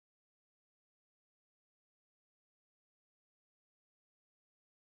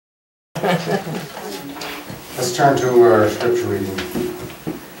Let's turn to our scripture reading.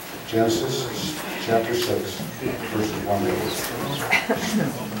 Genesis chapter 6, verses 1 to 8.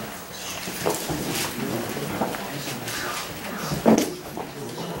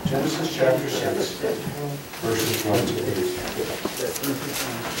 Genesis chapter 6, verses 1 to 8.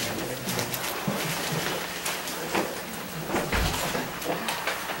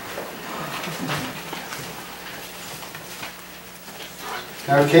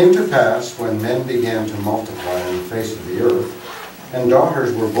 Now it came to pass, when men began to multiply on the face of the earth, and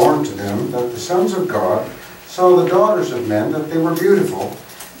daughters were born to them, that the sons of God saw the daughters of men, that they were beautiful,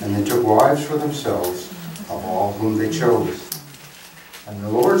 and they took wives for themselves of all whom they chose. And the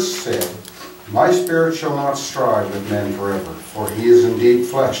Lord said, My spirit shall not strive with men forever, for he is indeed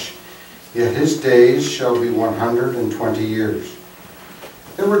flesh, yet his days shall be 120 years.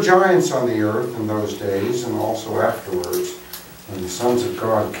 There were giants on the earth in those days, and also afterwards, when the sons of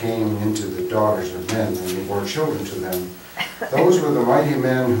God came into the daughters of men, and they bore children to them. Those were the mighty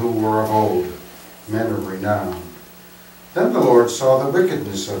men who were of old, men of renown. Then the Lord saw the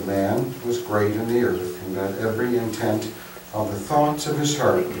wickedness of man was great in the earth, and that every intent of the thoughts of his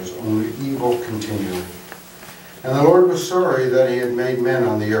heart was only evil continually. And the Lord was sorry that he had made men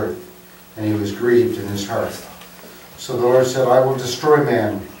on the earth, and he was grieved in his heart. So the Lord said, I will destroy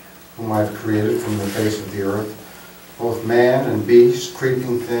man, whom I have created from the face of the earth, both man and beast,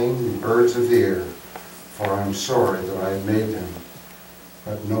 creeping thing, and birds of the air, for I am sorry that I have made them.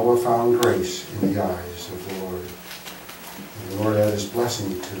 But Noah found grace in the eyes of the Lord. And the Lord add his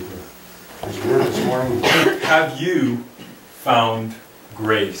blessing to his word this morning. Have you found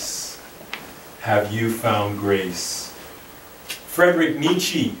grace? Have you found grace? Friedrich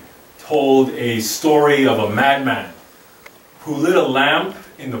Nietzsche told a story of a madman who lit a lamp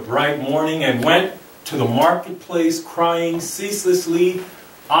in the bright morning and went to the marketplace crying ceaselessly,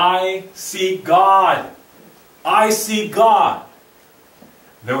 I seek God. I seek God.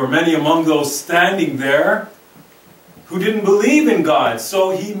 There were many among those standing there who didn't believe in God,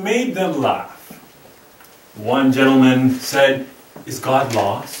 so he made them laugh. One gentleman said, Is God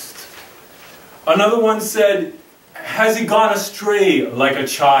lost? Another one said, Has he gone astray like a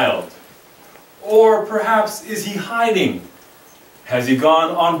child? Or perhaps is he hiding? Has he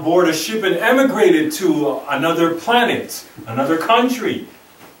gone on board a ship and emigrated to another planet, another country?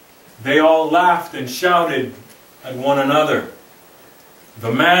 They all laughed and shouted at one another.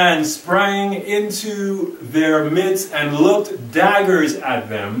 The man sprang into their midst and looked daggers at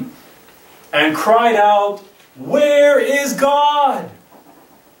them and cried out, Where is God?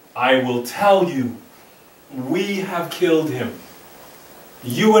 I will tell you, we have killed him.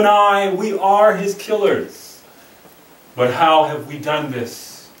 You and I, we are his killers. But how have we done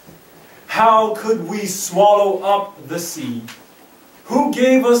this? How could we swallow up the sea? Who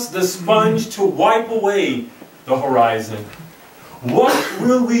gave us the sponge to wipe away the horizon? What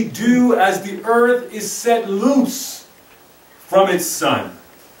will we do as the earth is set loose from its sun?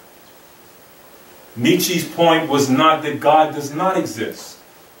 Nietzsche's point was not that God does not exist,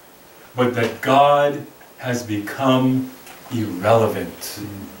 but that God has become irrelevant.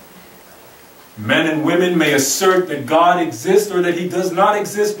 Men and women may assert that God exists or that he does not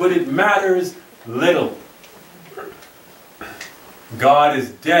exist, but it matters little. God is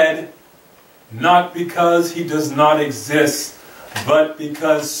dead, not because he does not exist, but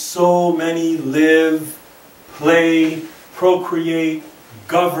because so many live, play, procreate,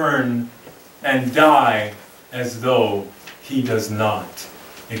 govern, and die as though he does not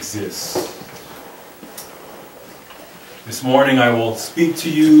exist. This morning I will speak to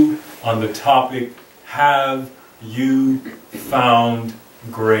you on the topic, Have you found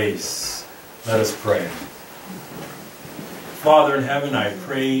grace? Let us pray. Father in heaven, I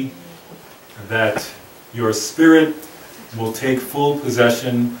pray that your Spirit will take full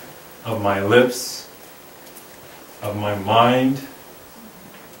possession of my lips, of my mind.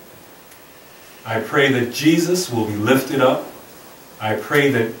 I pray that Jesus will be lifted up. I pray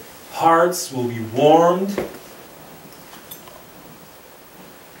that hearts will be warmed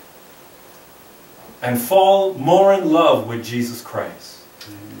and fall more in love with Jesus Christ.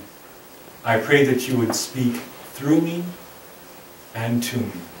 I pray that you would speak through me and to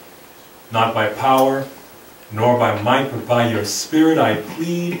me, not by power, nor by might, but by your Spirit, I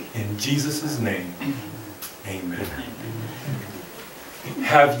plead in Jesus' name. Amen.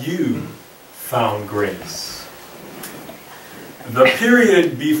 Have you found grace? The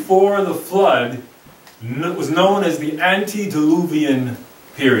period before the flood was known as the antediluvian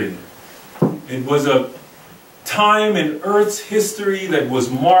period. It was a time in Earth's history that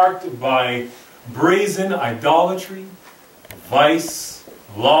was marked by brazen idolatry, vice,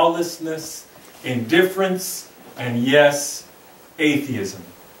 lawlessness, indifference, and yes, atheism.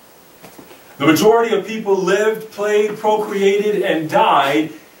 The majority of people lived, played, procreated, and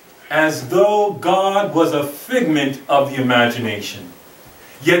died as though God was a figment of the imagination.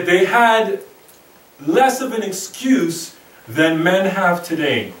 Yet they had less of an excuse than men have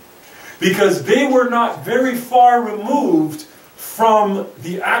today, because they were not very far removed from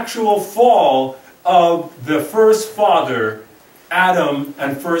the actual fall of the first father, Adam,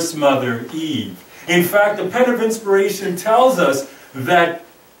 and first mother, Eve. In fact, the pen of inspiration tells us that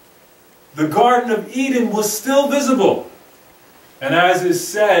the Garden of Eden was still visible. And as is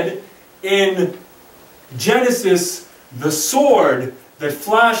said in Genesis, the sword that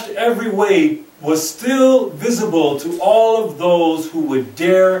flashed every way was still visible to all of those who would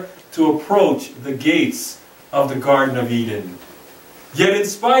dare to approach the gates of the Garden of Eden. Yet in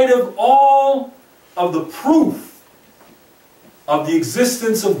spite of all of the proof of the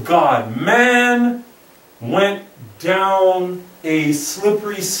existence of God, man went down a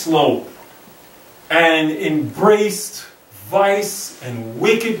slippery slope and embraced vice and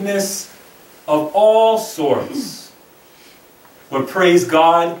wickedness of all sorts. But praise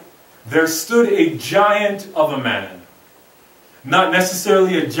God, there stood a giant of a man. Not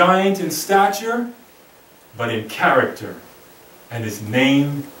necessarily a giant in stature, but in character. And his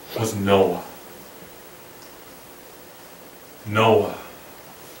name was Noah. Noah.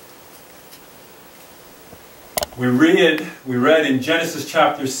 We read in Genesis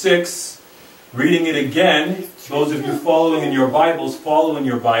chapter 6, reading it again, those of you following in your Bibles, follow in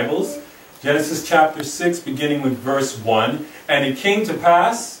your Bibles. Genesis chapter 6, beginning with verse 1. And it came to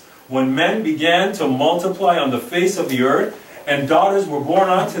pass, when men began to multiply on the face of the earth, and daughters were born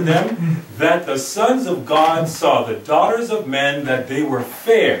unto them, that the sons of God saw the daughters of men, that they were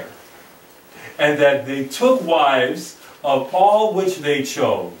fair, and that they took wives of all which they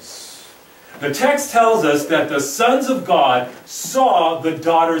chose. The text tells us that the sons of God saw the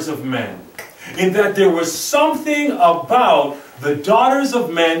daughters of men, in that there was something about the daughters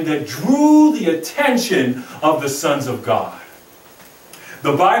of men that drew the attention of the sons of God.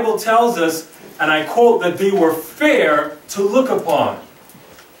 The Bible tells us, and I quote, that they were fair to look upon.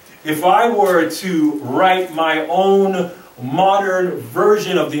 If I were to write my own modern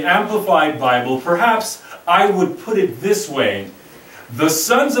version of the Amplified Bible, perhaps I would put it this way. The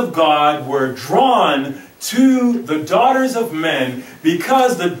sons of God were drawn to the daughters of men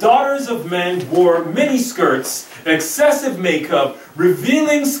because the daughters of men wore miniskirts, excessive makeup,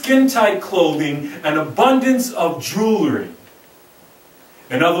 revealing skin-tight clothing, and abundance of jewelry.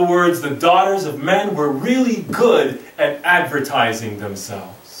 In other words, the daughters of men were really good at advertising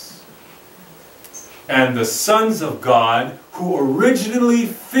themselves. And the sons of God, who originally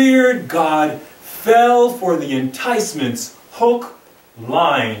feared God, fell for the enticements, hook,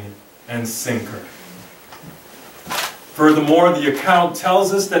 line, and sinker. Furthermore, the account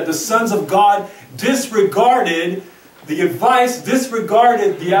tells us that the sons of God disregarded the advice,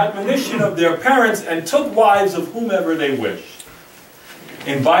 disregarded the admonition of their parents, and took wives of whomever they wished.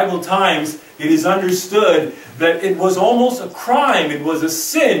 In Bible times, it is understood that it was almost a crime, it was a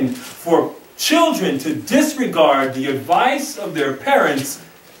sin for children to disregard the advice of their parents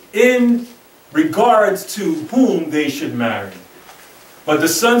in regards to whom they should marry. But the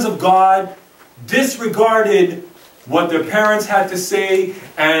sons of God disregarded what their parents had to say,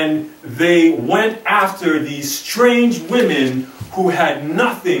 and they went after these strange women who had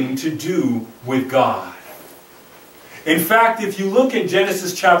nothing to do with God. In fact, if you look in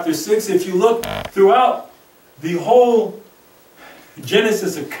Genesis chapter 6, if you look throughout the whole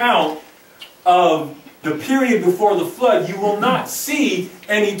Genesis account of the period before the flood, you will not see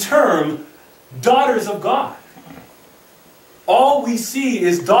any term, daughters of God. All we see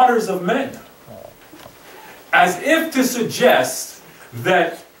is daughters of men. As if to suggest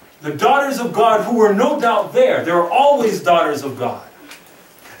that the daughters of God, who were no doubt there are always daughters of God.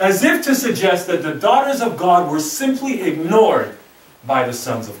 As if to suggest that the daughters of God were simply ignored by the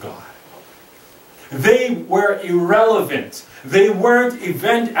sons of God. They were irrelevant. They weren't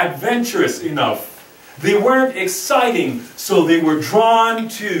adventurous enough. They weren't exciting, so they were drawn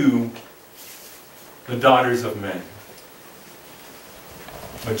to the daughters of men.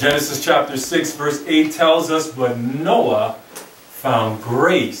 But Genesis chapter 6 verse 8 tells us, but Noah found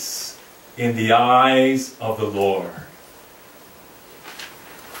grace in the eyes of the Lord.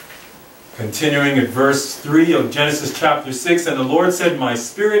 Continuing at verse 3 of Genesis chapter 6, and the Lord said, my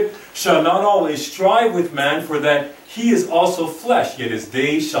spirit shall not always strive with man, for that he is also flesh, yet his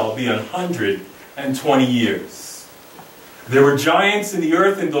days shall be 120 years. There were giants in the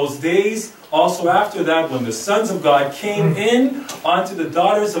earth in those days. Also after that, when the sons of God came in unto the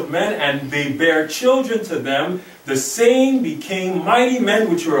daughters of men, and they bare children to them, the same became mighty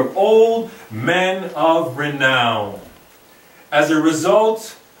men which were of old, men of renown. As a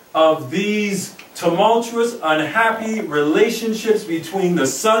result of these tumultuous, unhappy relationships between the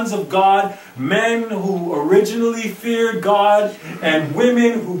sons of God, men who originally feared God and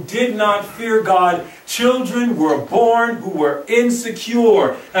women who did not fear God, children were born who were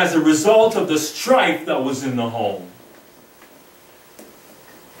insecure as a result of the strife that was in the home.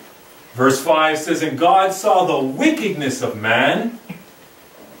 Verse 5 says, "And God saw the wickedness of man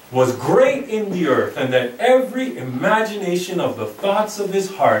was great in the earth, and that every imagination of the thoughts of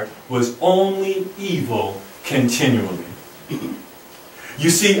his heart was only evil continually." You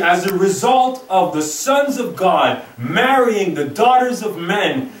see, as a result of the sons of God marrying the daughters of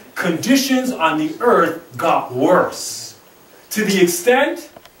men, conditions on the earth got worse, to the extent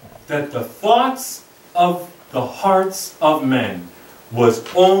that the thoughts of the hearts of men was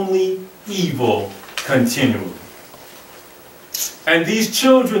only evil continually. And these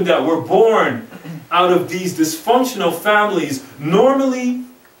children that were born out of these dysfunctional families, normally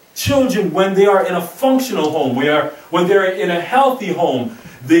children, when they are in a functional home, when they're in a healthy home,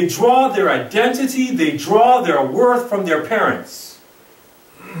 they draw their identity, they draw their worth from their parents.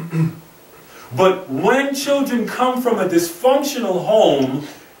 But when children come from a dysfunctional home,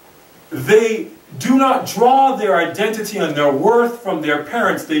 they do not draw their identity and their worth from their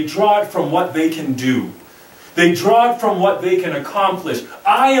parents. They draw it from what they can do. They draw it from what they can accomplish.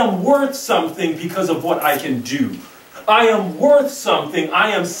 I am worth something because of what I can do. I am worth something.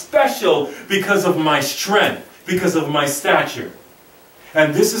 I am special because of my strength, because of my stature.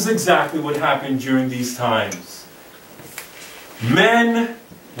 And this is exactly what happened during these times. Men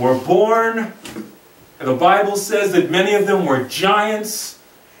were born. The Bible says that many of them were giants,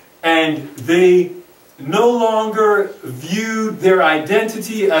 and they no longer viewed their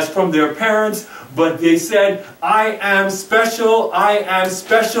identity as from their parents, but they said, I am special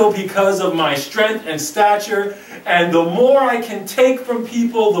because of my strength and stature, and the more I can take from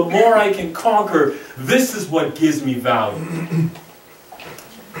people, the more I can conquer. This is what gives me value.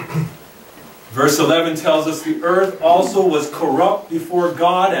 Verse 11 tells us the earth also was corrupt before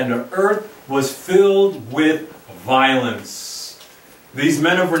God, and the earth was filled with violence. These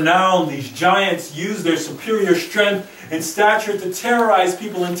men of renown, these giants, use their superior strength and stature to terrorize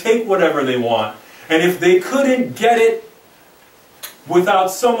people and take whatever they want. And if they couldn't get it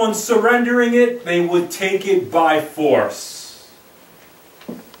without someone surrendering it, they would take it by force.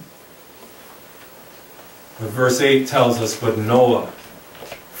 But verse 8 tells us, but Noah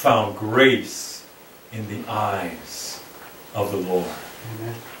found grace in the eyes of the Lord.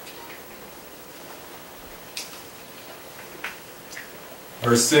 Amen.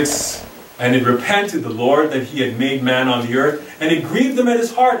 Verse 6, and it repented the Lord that he had made man on the earth, and it grieved him at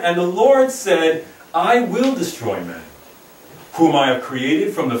his heart. And the Lord said, I will destroy man, whom I have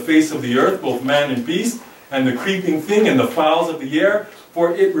created from the face of the earth, both man and beast, and the creeping thing, and the fowls of the air,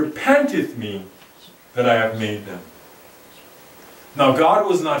 for it repenteth me that I have made them. Now God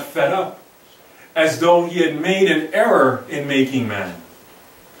was not fed up, as though he had made an error in making man.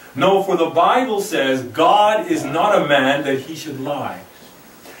 No, for the Bible says, God is not a man that he should lie,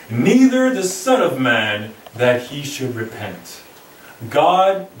 neither the Son of Man that he should repent.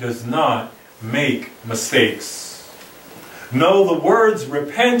 God does not make mistakes. No, the words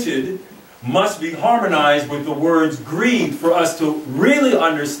repented must be harmonized with the words grieved for us to really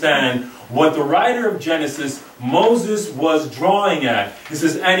understand what the writer of Genesis, Moses, was drawing at. It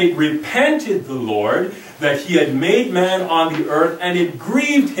says, and it repented the Lord that he had made man on the earth, and it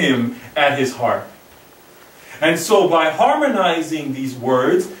grieved him at his heart. And so by harmonizing these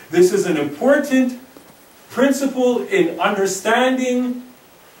words, this is an important principle in understanding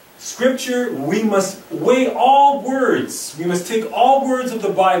Scripture. We must weigh all words. We must take all words of the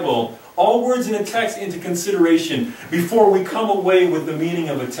Bible, all words in a text into consideration before we come away with the meaning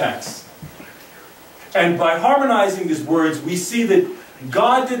of a text. And by harmonizing these words, we see that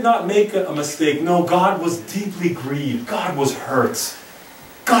God did not make a mistake. No, God was deeply grieved. God was hurt.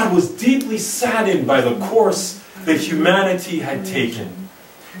 God was deeply saddened by the course that humanity had taken.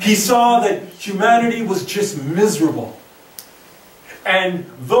 He saw that humanity was just miserable. And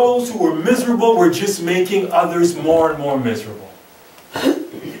those who were miserable were just making others more and more miserable.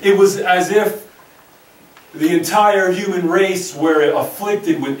 It was as if the entire human race were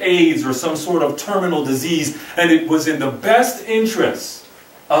afflicted with AIDS or some sort of terminal disease, and it was in the best interest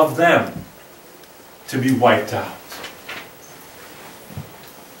of them to be wiped out.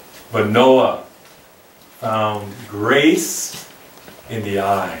 But Noah found grace in the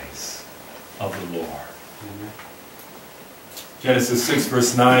eyes of the Lord. Genesis 6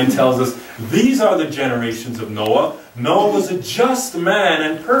 verse 9 tells us, these are the generations of Noah. Noah was a just man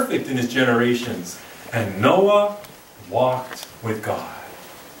and perfect in his generations. And Noah walked with God.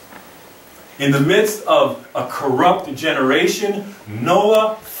 In the midst of a corrupt generation,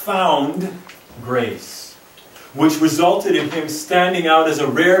 Noah found grace, which resulted in him standing out as a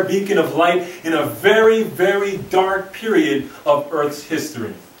rare beacon of light in a very, very dark period of Earth's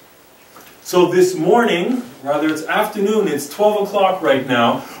history. So this morning, rather it's afternoon, it's 12 o'clock right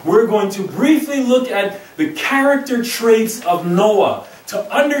now, we're going to briefly look at the character traits of Noah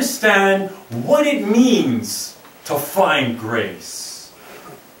to understand what it means to find grace.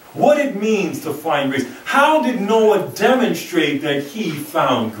 What it means to find grace. How did Noah demonstrate that he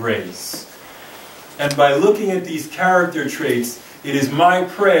found grace? And by looking at these character traits, it is my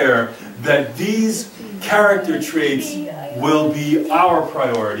prayer that these character traits will be our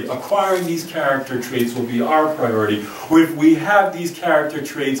priority. Acquiring these character traits will be our priority. If we have these character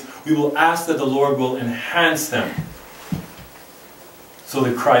traits, we will ask that the Lord will enhance them so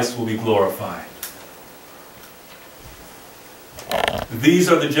that Christ will be glorified.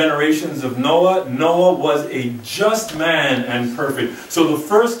 These are the generations of Noah. Noah was a just man and perfect. So the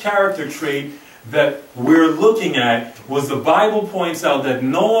first character trait that we're looking at was the Bible points out that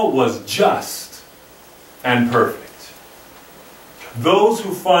Noah was just and perfect. Those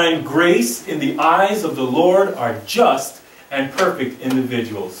who find grace in the eyes of the Lord are just and perfect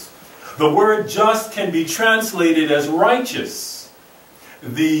individuals. The word just can be translated as righteous.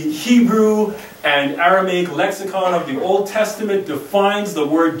 The Hebrew and Aramaic lexicon of the Old Testament defines the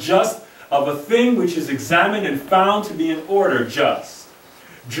word just of a thing which is examined and found to be in order, just.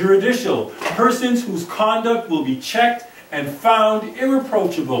 Judicial, persons whose conduct will be checked and found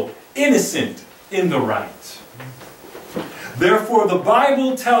irreproachable, innocent in the right. Therefore, the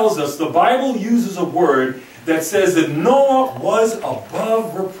Bible tells us, the Bible uses a word that says that Noah was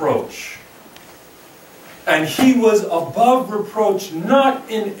above reproach. And he was above reproach not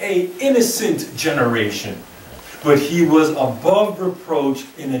in an innocent generation, but he was above reproach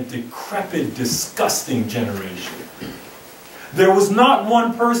in a decrepit, disgusting generation. There was not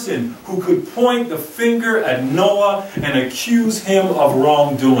one person who could point the finger at Noah and accuse him of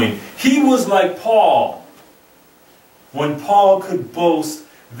wrongdoing. He was like Paul, when Paul could boast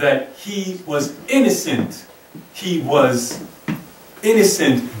that he was innocent. He was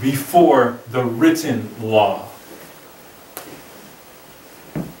innocent before the written law.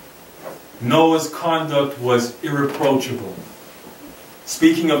 Noah's conduct was irreproachable.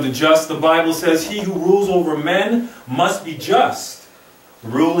 Speaking of the just, the Bible says, he who rules over men must be just,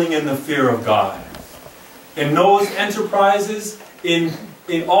 ruling in the fear of God. In Noah's enterprises, in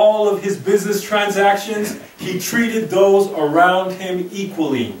all of his business transactions, he treated those around him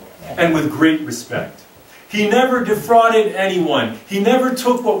equally and with great respect. He never defrauded anyone. He never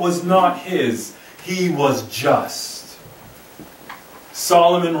took what was not his. He was just.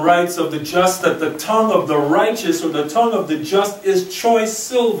 Solomon writes of the just that the tongue of the righteous, or the tongue of the just, is choice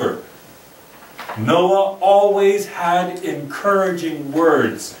silver. Noah always had encouraging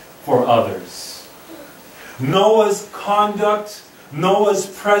words for others. Noah's conduct, Noah's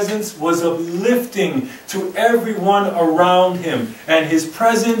presence was uplifting to everyone around him, and his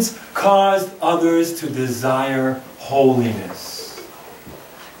presence caused others to desire holiness.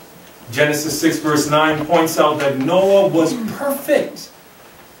 Genesis 6 verse 9 points out that Noah was perfect.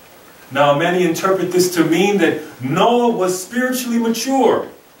 Now many interpret this to mean that Noah was spiritually mature,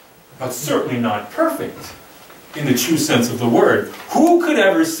 but certainly not perfect in the true sense of the word. Who could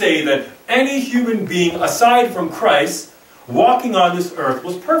ever say that any human being aside from Christ walking on this earth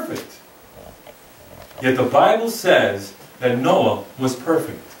was perfect? Yet the Bible says that Noah was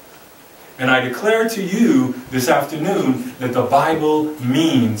perfect. And I declare to you this afternoon that the Bible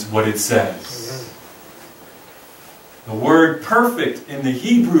means what it says. The word perfect in the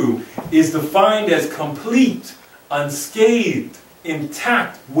Hebrew is defined as complete, unscathed,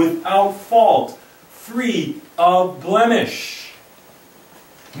 intact, without fault, free of blemish.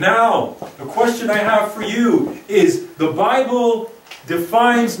 Now, the question I have for you is, the Bible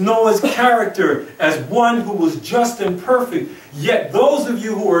defines Noah's character as one who was just and perfect. Yet those of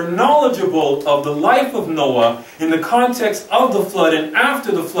you who are knowledgeable of the life of Noah in the context of the flood and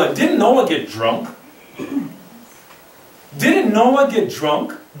after the flood, didn't Noah get drunk? Didn't Noah get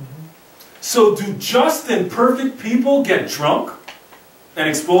drunk? So do just and perfect people get drunk and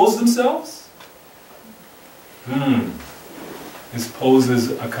expose themselves? This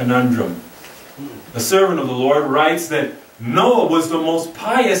poses a conundrum. The servant of the Lord writes that Noah was the most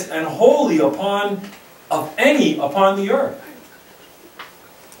pious and holy upon of any upon the earth.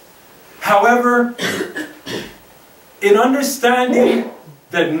 However, in understanding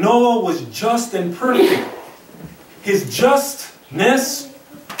that Noah was just and perfect, his justness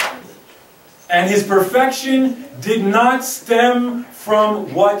and his perfection did not stem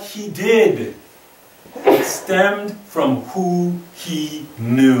from what he did. It stemmed from who he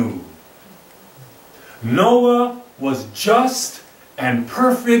knew. Noah was just and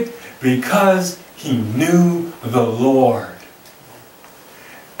perfect because he knew the Lord.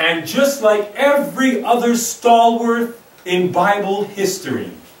 And just like every other stalwart in Bible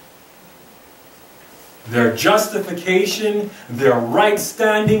history, their justification, their right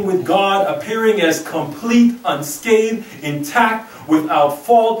standing with God, appearing as complete, unscathed, intact, without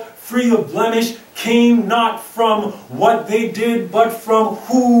fault, free of blemish, came not from what they did, but from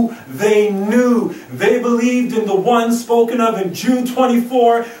who they knew. They believed in the one spoken of in Jude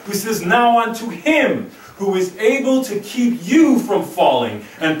 24, who says, "Now unto him who is able to keep you from falling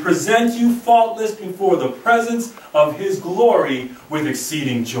and present you faultless before the presence of his glory with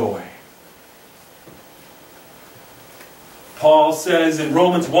exceeding joy." Paul says in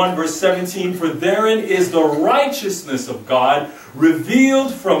Romans 1 verse 17, "For therein is the righteousness of God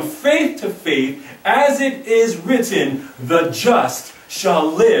revealed from faith to faith, as it is written, the just shall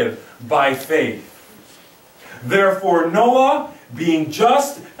live by faith." Therefore Noah, being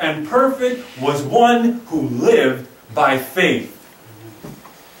just and perfect, was one who lived by faith.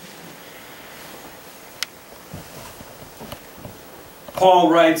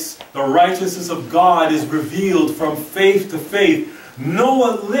 Paul writes, the righteousness of God is revealed from faith to faith.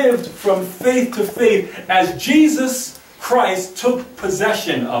 Noah lived from faith to faith as Jesus Christ took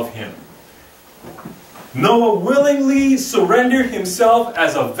possession of him. Noah willingly surrendered himself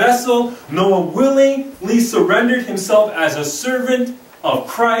as a vessel. Noah willingly surrendered himself as a servant of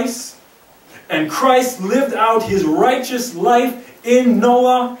Christ. And Christ lived out his righteous life in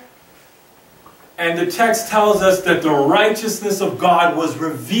Noah. And the text tells us that the righteousness of God was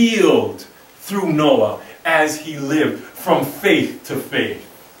revealed through Noah as he lived from faith to faith.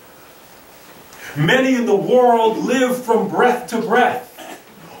 Many in the world live from breath to breath,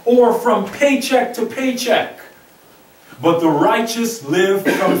 or from paycheck to paycheck. But the righteous live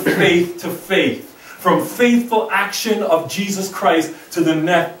from faith to faith, from faithful action of Jesus Christ to the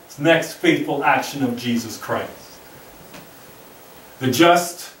next faithful action of Jesus Christ. The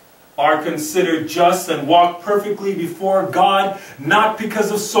just are considered just and walk perfectly before God, not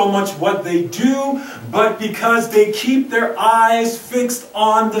because of so much what they do, but because they keep their eyes fixed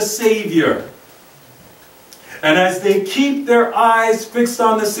on the Savior. And as they keep their eyes fixed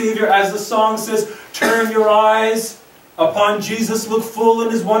on the Savior, as the song says, "Turn your eyes upon Jesus, look full in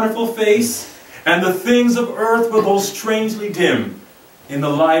his wonderful face, and the things of earth will go strangely dim in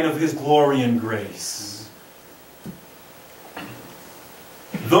the light of his glory and grace."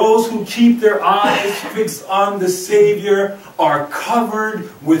 Those who keep their eyes fixed on the Savior are covered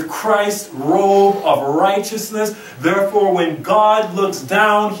with Christ's robe of righteousness. Therefore, when God looks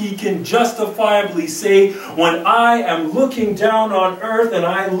down, he can justifiably say, when I am looking down on earth and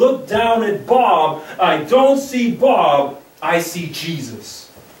I look down at Bob, I don't see Bob, I see Jesus.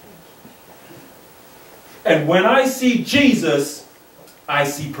 And when I see Jesus, I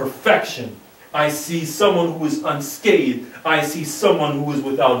see perfection. I see someone who is unscathed. I see someone who is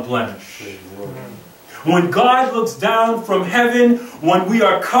without blemish. When God looks down from heaven, when we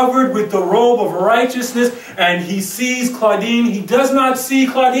are covered with the robe of righteousness, and he sees Claudine, he does not see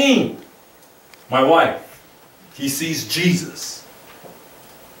Claudine, my wife. He sees Jesus.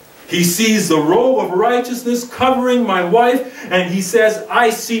 He sees the robe of righteousness covering my wife, and he says, I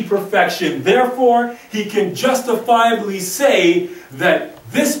see perfection. Therefore, he can justifiably say that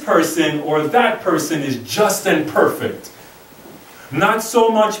this person or that person is just and perfect. Not so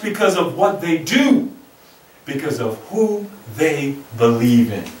much because of what they do, because of who they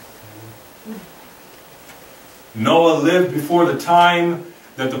believe in. Noah lived before the time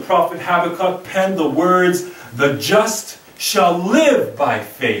that the prophet Habakkuk penned the words, "The just shall live by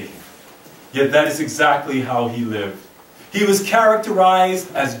faith." Yet that is exactly how he lived. He was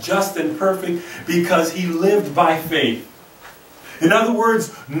characterized as just and perfect because he lived by faith. In other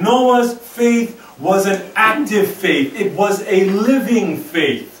words, Noah's faith was an active faith. It was a living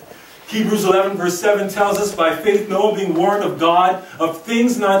faith. Hebrews 11 verse 7 tells us, by faith Noah, being warned of God of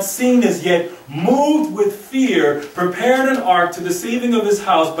things not seen as yet, moved with fear, prepared an ark to the saving of his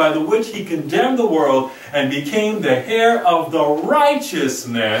house, by the which he condemned the world and became the heir of the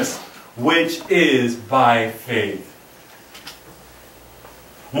righteousness which is by faith.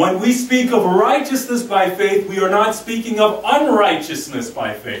 When we speak of righteousness by faith, we are not speaking of unrighteousness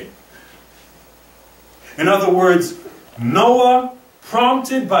by faith. In other words, Noah,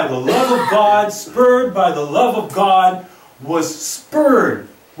 prompted by the love of God, spurred by the love of God, was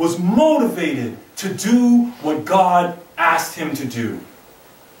motivated to do what God asked him to do.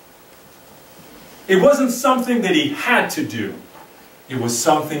 It wasn't something that he had to do. It was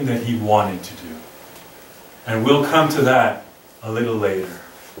something that he wanted to do. And we'll come to that a little later.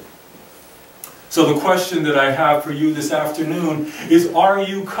 So the question that I have for you this afternoon is, are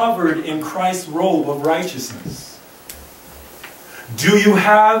you covered in Christ's robe of righteousness? Do you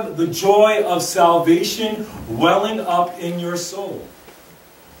have the joy of salvation welling up in your soul?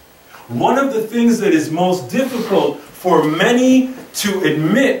 One of the things that is most difficult for many to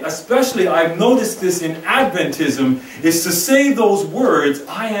admit, especially I've noticed this in Adventism, is to say those words,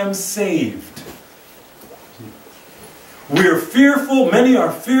 I am saved. We're fearful, many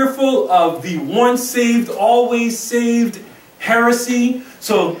are fearful of the once saved, always saved heresy.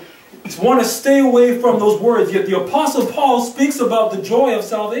 So want to stay away from those words. Yet the Apostle Paul speaks about the joy of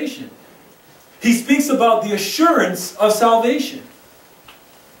salvation. He speaks about the assurance of salvation.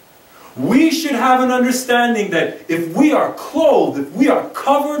 We should have an understanding that if we are clothed, if we are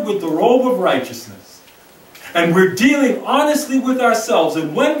covered with the robe of righteousness, and we're dealing honestly with ourselves,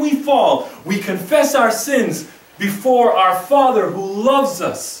 and when we fall, we confess our sins before our Father who loves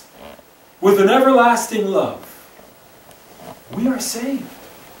us with an everlasting love, we are saved.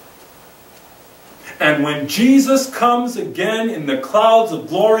 And when Jesus comes again in the clouds of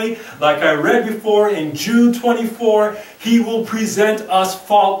glory, like I read before in Jude 24, he will present us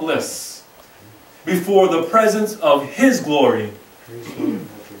faultless before the presence of his glory.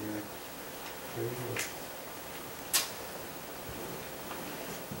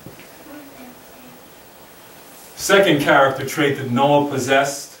 Second character trait that Noah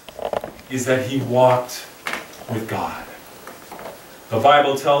possessed is that he walked with God. The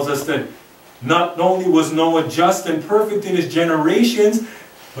Bible tells us that not only was Noah just and perfect in his generations,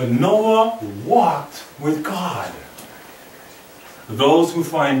 but Noah walked with God. Those who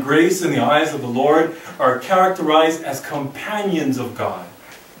find grace in the eyes of the Lord are characterized as companions of God.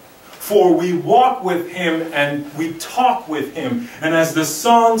 For we walk with him and we talk with him. And as the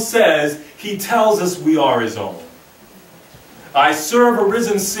song says, he tells us we are his own. I serve a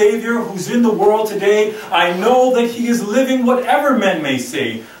risen Savior who's in the world today. I know that he is living whatever men may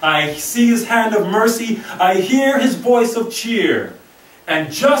say. I see his hand of mercy. I hear his voice of cheer.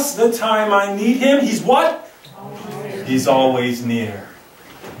 And just the time I need him, he's what? He's always near.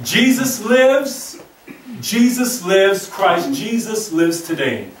 Jesus lives. Jesus lives. Christ Jesus lives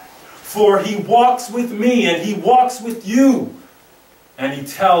today. For he walks with me and he walks with you. And he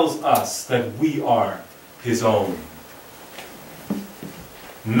tells us that we are his own.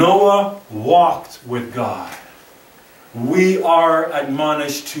 Noah walked with God. We are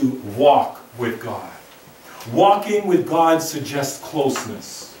admonished to walk with God. Walking with God suggests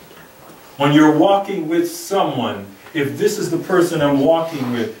closeness. When you're walking with someone, if this is the person I'm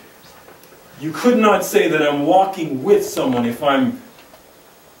walking with, you could not say that I'm walking with someone if I'm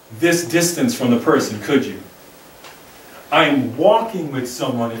this distance from the person, could you? I'm walking with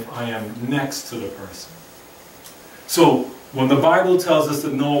someone if I am next to the person. So, when the Bible tells us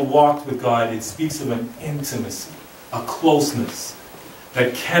that Noah walked with God, it speaks of an intimacy, a closeness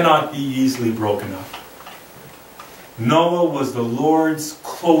that cannot be easily broken up. Noah was the Lord's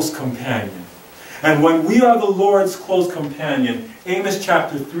close companion. And when we are the Lord's close companion, Amos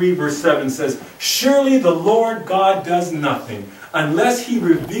chapter 3 verse 7 says, surely the Lord God does nothing unless he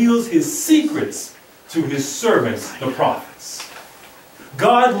reveals his secrets to his servants, the prophets.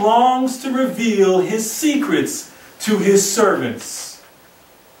 God longs to reveal his secrets to his servants.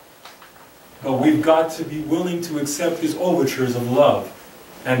 But we've got to be willing to accept his overtures of love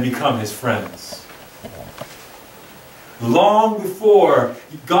and become his friends. Long before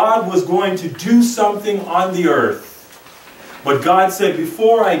God was going to do something on the earth, but God said,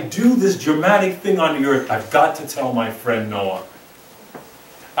 before I do this dramatic thing on the earth, I've got to tell my friend Noah.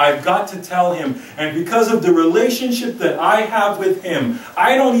 I've got to tell him. And because of the relationship that I have with him,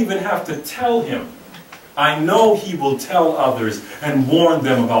 I don't even have to tell him. I know he will tell others and warn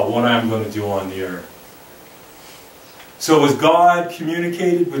them about what I'm going to do on the earth. So as God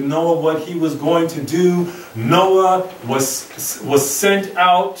communicated with Noah what he was going to do, Noah was sent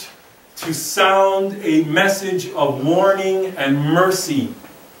out to sound a message of warning and mercy.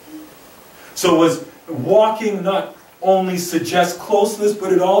 So as walking not only suggests closeness,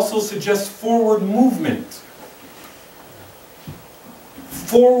 but it also suggests forward movement.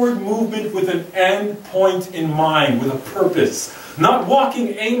 Forward movement with an end point in mind, with a purpose. Not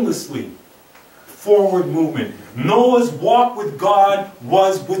walking aimlessly. forward movement. Noah's walk with God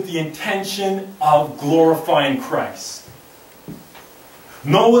was with the intention of glorifying Christ.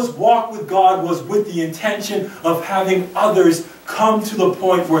 Noah's walk with God was with the intention of having others come to the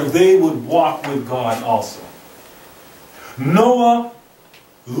point where they would walk with God also. Noah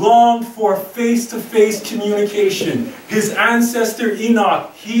longed for face-to-face communication. His ancestor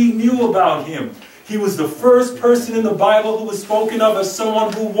Enoch, he knew about him. He was the first person in the Bible who was spoken of as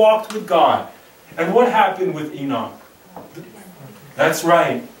someone who walked with God. And what happened with Enoch? That's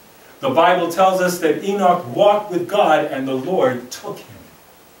right. The Bible tells us that Enoch walked with God and the Lord took him.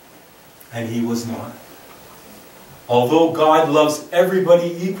 And he was not. Although God loves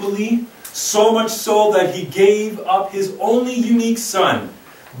everybody equally, so much so that he gave up his only unique son,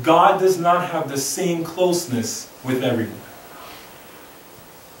 God does not have the same closeness with everyone.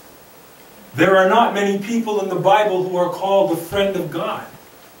 There are not many people in the Bible who are called the friend of God.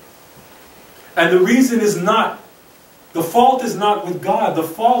 And the reason is not, the fault is not with God, the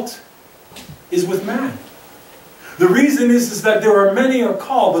fault is with man. The reason is that there are many are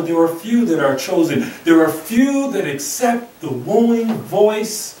called, but there are few that are chosen. There are few that accept the wooing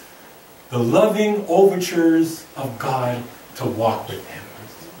voice, the loving overtures of God to walk with him.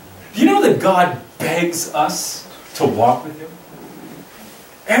 Do you know that God begs us to walk with him?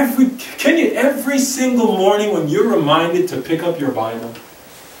 Every single morning when you're reminded to pick up your Bible,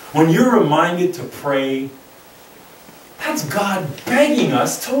 when you're reminded to pray, that's God begging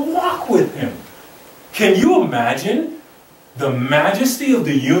us to walk with him. Can you imagine the majesty of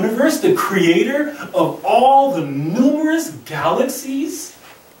the universe, the creator of all the numerous galaxies,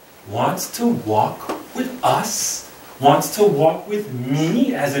 wants to walk with us, wants to walk with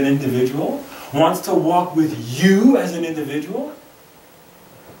me as an individual, wants to walk with you as an individual?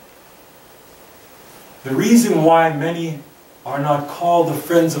 The reason why many are not called the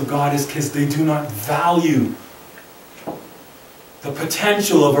friends of God is because they do not value the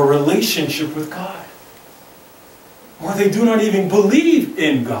potential of a relationship with God. Or they do not even believe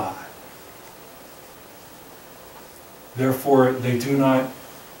in God. Therefore, they do not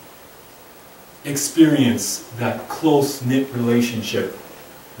experience that close-knit relationship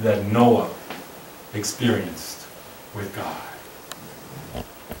that Noah experienced with God.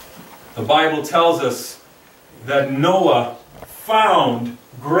 The Bible tells us that Noah found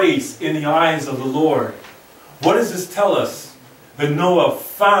grace in the eyes of the Lord. What does this tell us? That Noah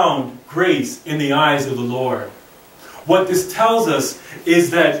found grace in the eyes of the Lord. What this tells us is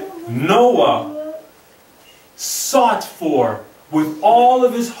that Noah sought for with all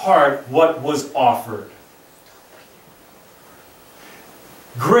of his heart what was offered.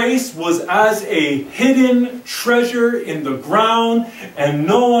 Grace was as a hidden treasure in the ground, and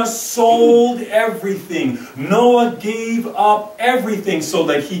Noah sold everything. Noah gave up everything so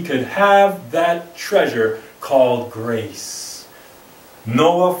that he could have that treasure called grace.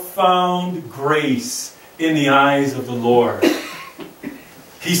 Noah found grace in the eyes of the Lord.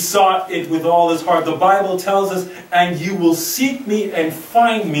 He sought it with all his heart. The Bible tells us, and you will seek me and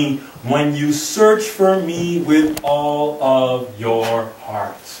find me when you search for me with all of your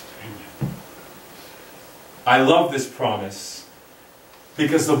heart. I love this promise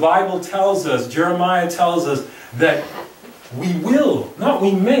because the Bible tells us, Jeremiah tells us that we will, not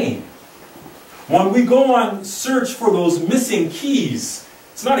we may. When we go on search for those missing keys,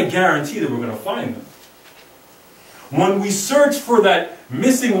 it's not a guarantee that we're going to find them. When we search for that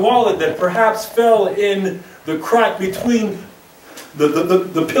missing wallet that perhaps fell in the crack between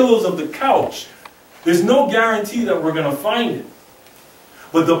the pillows of the couch, there's no guarantee that we're going to find it.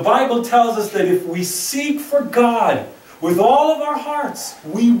 But the Bible tells us that if we seek for God with all of our hearts,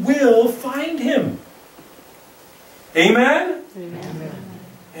 we will find him. Amen? Amen.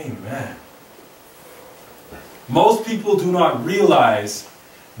 Amen. Most people do not realize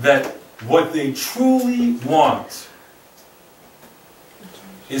that what they truly want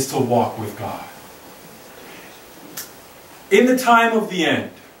is to walk with God. In the time of the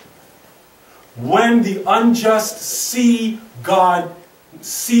end, when the unjust see God,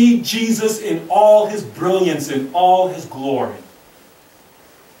 see Jesus in all his brilliance, in all his glory,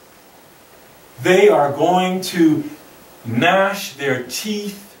 they are going to gnash their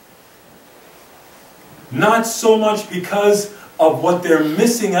teeth, not so much because of what they're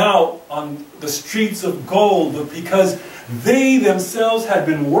missing out on the streets of gold, but because they themselves had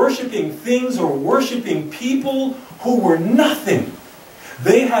been worshiping things or worshiping people who were nothing.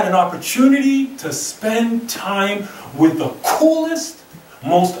 They had an opportunity to spend time with the coolest,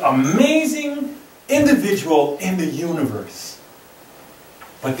 most amazing individual in the universe.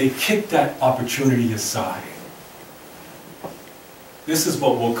 But they kicked that opportunity aside. This is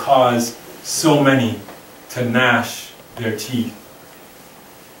what will cause so many to gnash their teeth.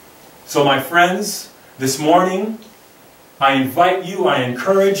 So my friends, this morning, I invite you, I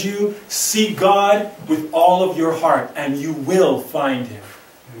encourage you, seek God with all of your heart, and you will find Him.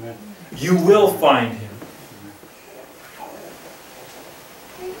 Amen. You will find Him.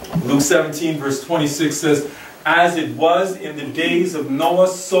 Luke 17 verse 26 says, "As it was in the days of Noah,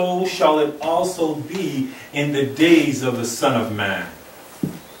 so shall it also be in the days of the Son of Man."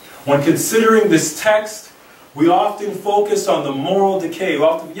 When considering this text, we often focus on the moral decay.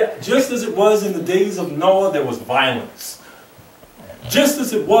 Just as it was in the days of Noah, there was violence. Just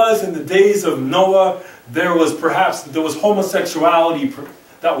as it was in the days of Noah, there was homosexuality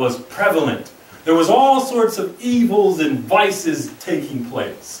that was prevalent. There was all sorts of evils and vices taking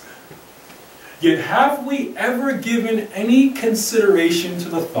place. Yet have we ever given any consideration to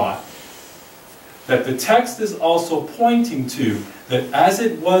the thought that the text is also pointing to that as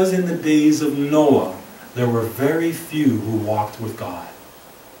it was in the days of Noah, there were very few who walked with God.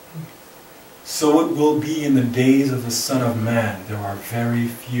 So it will be in the days of the Son of Man. There are very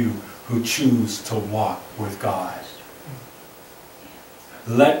few who choose to walk with God.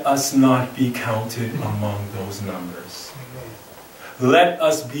 Let us not be counted among those numbers. Let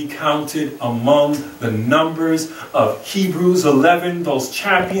us be counted among the numbers of Hebrews 11, those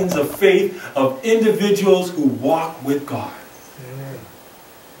champions of faith, of individuals who walk with God.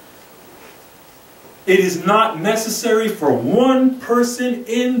 It is not necessary for one person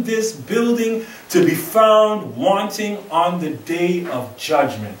in this building to be found wanting on the day of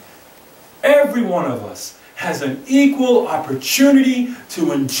judgment. Every one of us has an equal opportunity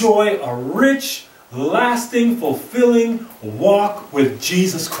to enjoy a rich, lasting, fulfilling walk with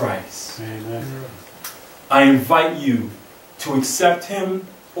Jesus Christ. Amen. I invite you to accept Him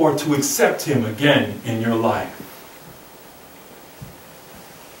or to accept Him again in your life.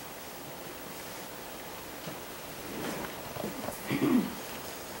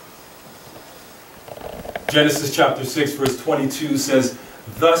 Genesis chapter 6 verse 22 says,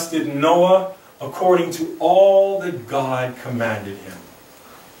 "Thus did Noah according to all that God commanded him.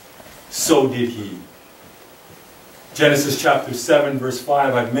 So did he." Genesis chapter 7 verse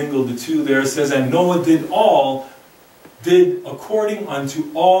 5, I've mingled the two there, it says, "And Noah did according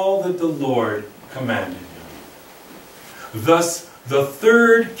unto all that the Lord commanded him." Thus, the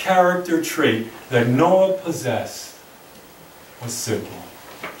third character trait that Noah possessed was simple.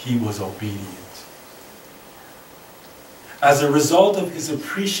 He was obedient. As a result of his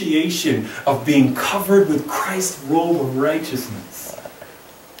appreciation of being covered with Christ's robe of righteousness,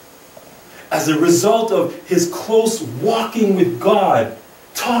 as a result of his close walking with God,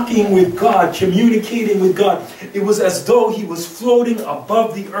 talking with God, communicating with God, it was as though he was floating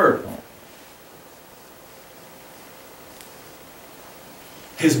above the earth.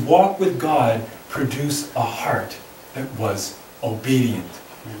 His walk with God produced a heart that was obedient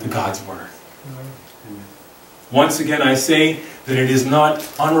to God's word. Once again, I say that it is not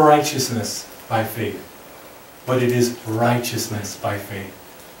unrighteousness by faith, but it is righteousness by faith.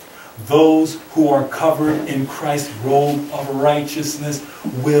 Those who are covered in Christ's robe of righteousness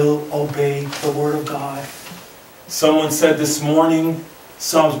will obey the word of God. Someone said this morning,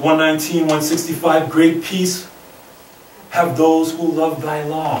 Psalms 119, 165, "Great peace have those who love thy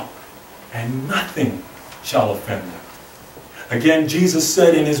law, and nothing shall offend them." Again, Jesus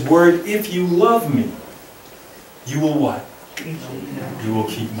said in his word, "If you love me, you will what? You will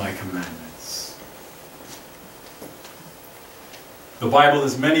keep my commandments." The Bible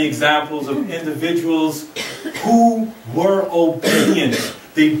has many examples of individuals who were obedient.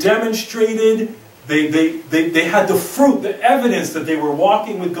 They demonstrated, they had the fruit, the evidence that they were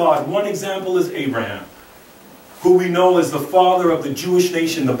walking with God. One example is Abraham, who we know as the father of the Jewish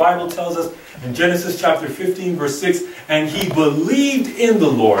nation. The Bible tells us in Genesis chapter 15 verse 6, "And he believed in the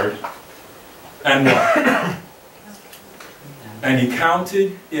Lord, and what? And he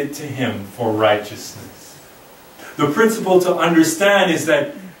counted it to him for righteousness." The principle to understand is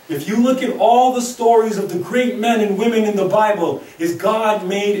that if you look at all the stories of the great men and women in the Bible, is God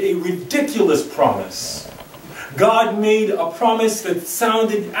made a ridiculous promise. God made a promise that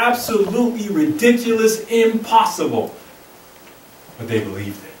sounded absolutely ridiculous, impossible. But they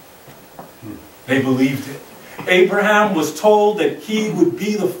believed it. They believed it. Abraham was told that he would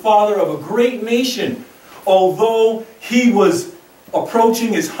be the father of a great nation. Although he was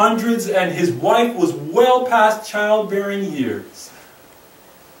approaching his hundreds and his wife was well past childbearing years.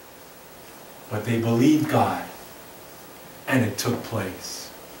 But they believed God, and it took place.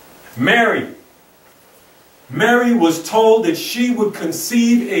 Mary was told that she would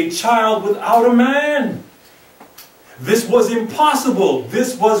conceive a child without a man. This was impossible.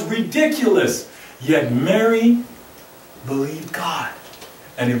 This was ridiculous. Yet Mary believed God,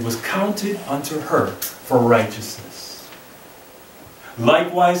 and it was counted unto her for righteousness.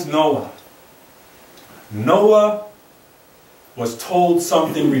 Likewise, Noah. Noah was told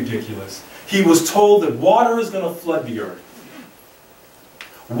something ridiculous. He was told that water is going to flood the earth.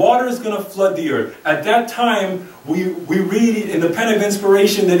 Water is going to flood the earth. At that time, we read in the Pen of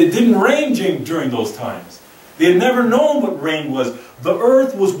Inspiration that it didn't rain during those times. They had never known what rain was. The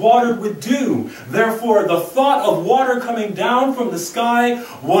earth was watered with dew. Therefore, the thought of water coming down from the sky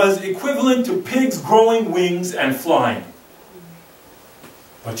was equivalent to pigs growing wings and flying.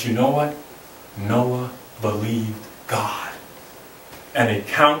 But you know what? Noah believed God, and it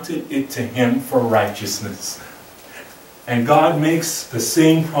counted it to him for righteousness. And God makes the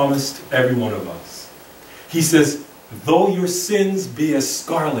same promise to every one of us. He says, though your sins be as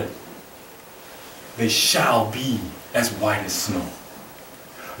scarlet, they shall be as white as snow.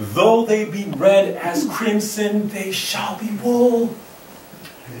 Though they be red as crimson, they shall be wool.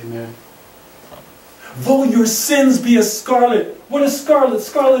 Amen. Though your sins be as scarlet. What is scarlet?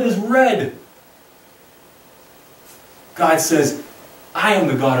 Scarlet is red. God says, I am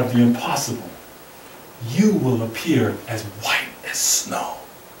the God of the impossible. You will appear as white as snow.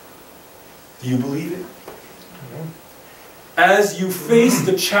 Do you believe it? As you face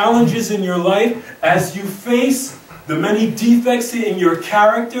the challenges in your life, as you face the many defects in your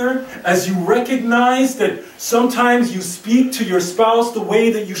character, as you recognize that sometimes you speak to your spouse the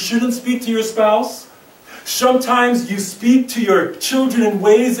way that you shouldn't speak to your spouse, sometimes you speak to your children in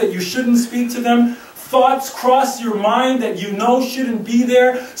ways that you shouldn't speak to them, thoughts cross your mind that you know shouldn't be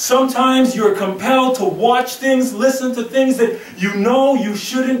there. Sometimes you're compelled to watch things, listen to things that you know you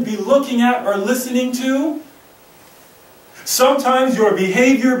shouldn't be looking at or listening to. Sometimes your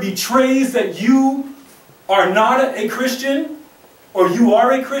behavior betrays that you are not a Christian or you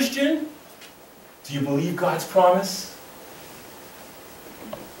are a Christian. Do you believe God's promise?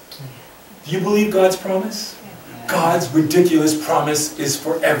 Do you believe God's promise? God's ridiculous promise is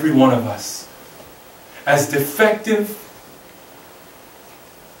for every one of us. As defective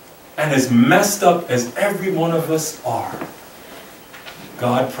and as messed up as every one of us are,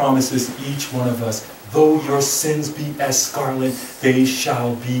 God promises each one of us, though your sins be as scarlet, they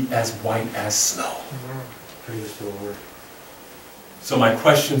shall be as white as snow. Praise the Lord. So my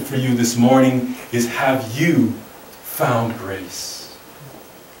question for you this morning is, have you found grace?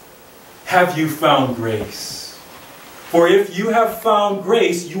 Have you found grace? For if you have found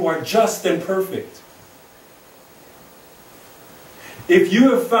grace, you are just and perfect. If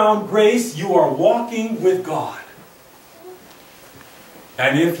you have found grace, you are walking with God.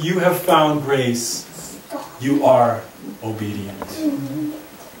 And if you have found grace, you are obedient.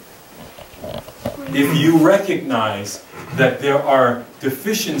 If you recognize that there are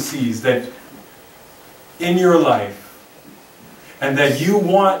deficiencies that in your life, and that you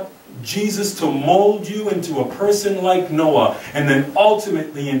want Jesus to mold you into a person like Noah, and then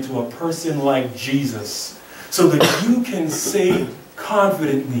ultimately into a person like Jesus, so that you can say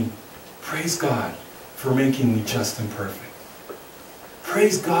confidently, praise God for making me just and perfect.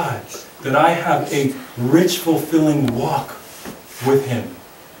 Praise God that I have a rich, fulfilling walk with Him.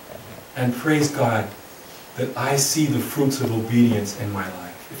 And praise God that I see the fruits of obedience in my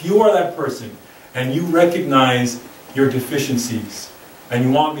life. If you are that person and you recognize your deficiencies and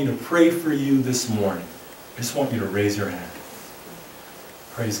you want me to pray for you this morning, I just want you to raise your hand.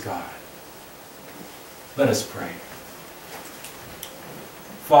 Praise God. Let us pray.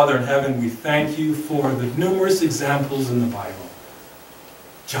 Father in heaven, we thank you for the numerous examples in the Bible.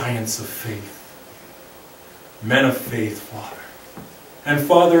 Giants of faith. Men of faith, Father. And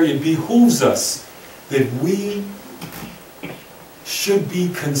Father, it behooves us that we should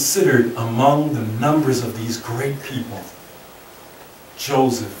be considered among the numbers of these great people.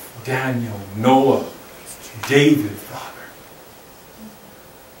 Joseph, Daniel, Noah, David, Father.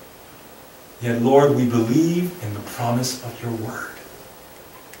 Yet, Lord, we believe in the promise of your word.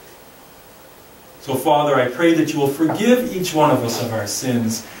 So, Father, I pray that you will forgive each one of us of our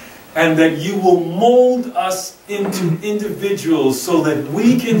sins, and that you will mold us into individuals so that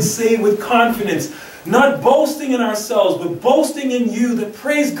we can say with confidence, not boasting in ourselves, but boasting in you, that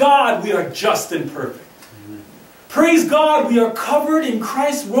praise God, we are just and perfect. Amen. Praise God, we are covered in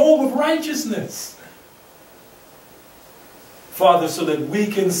Christ's robe of righteousness. Father, so that we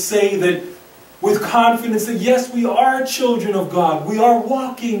can say that with confidence that yes, we are children of God. We are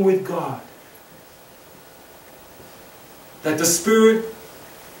walking with God. That the Spirit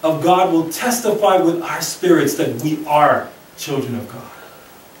of God will testify with our spirits that we are children of God.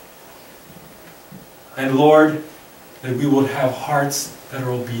 And Lord, that we will have hearts that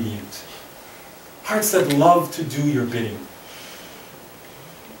are obedient. Hearts that love to do your bidding.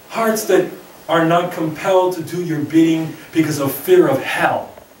 Hearts that are not compelled to do your bidding because of fear of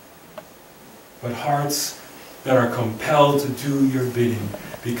hell, but hearts that are compelled to do your bidding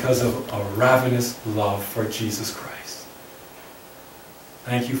because of a ravenous love for Jesus Christ.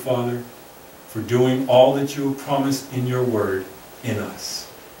 Thank you, Father, for doing all that you have promised in your word in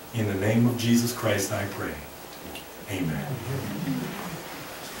us. In the name of Jesus Christ I pray. Amen.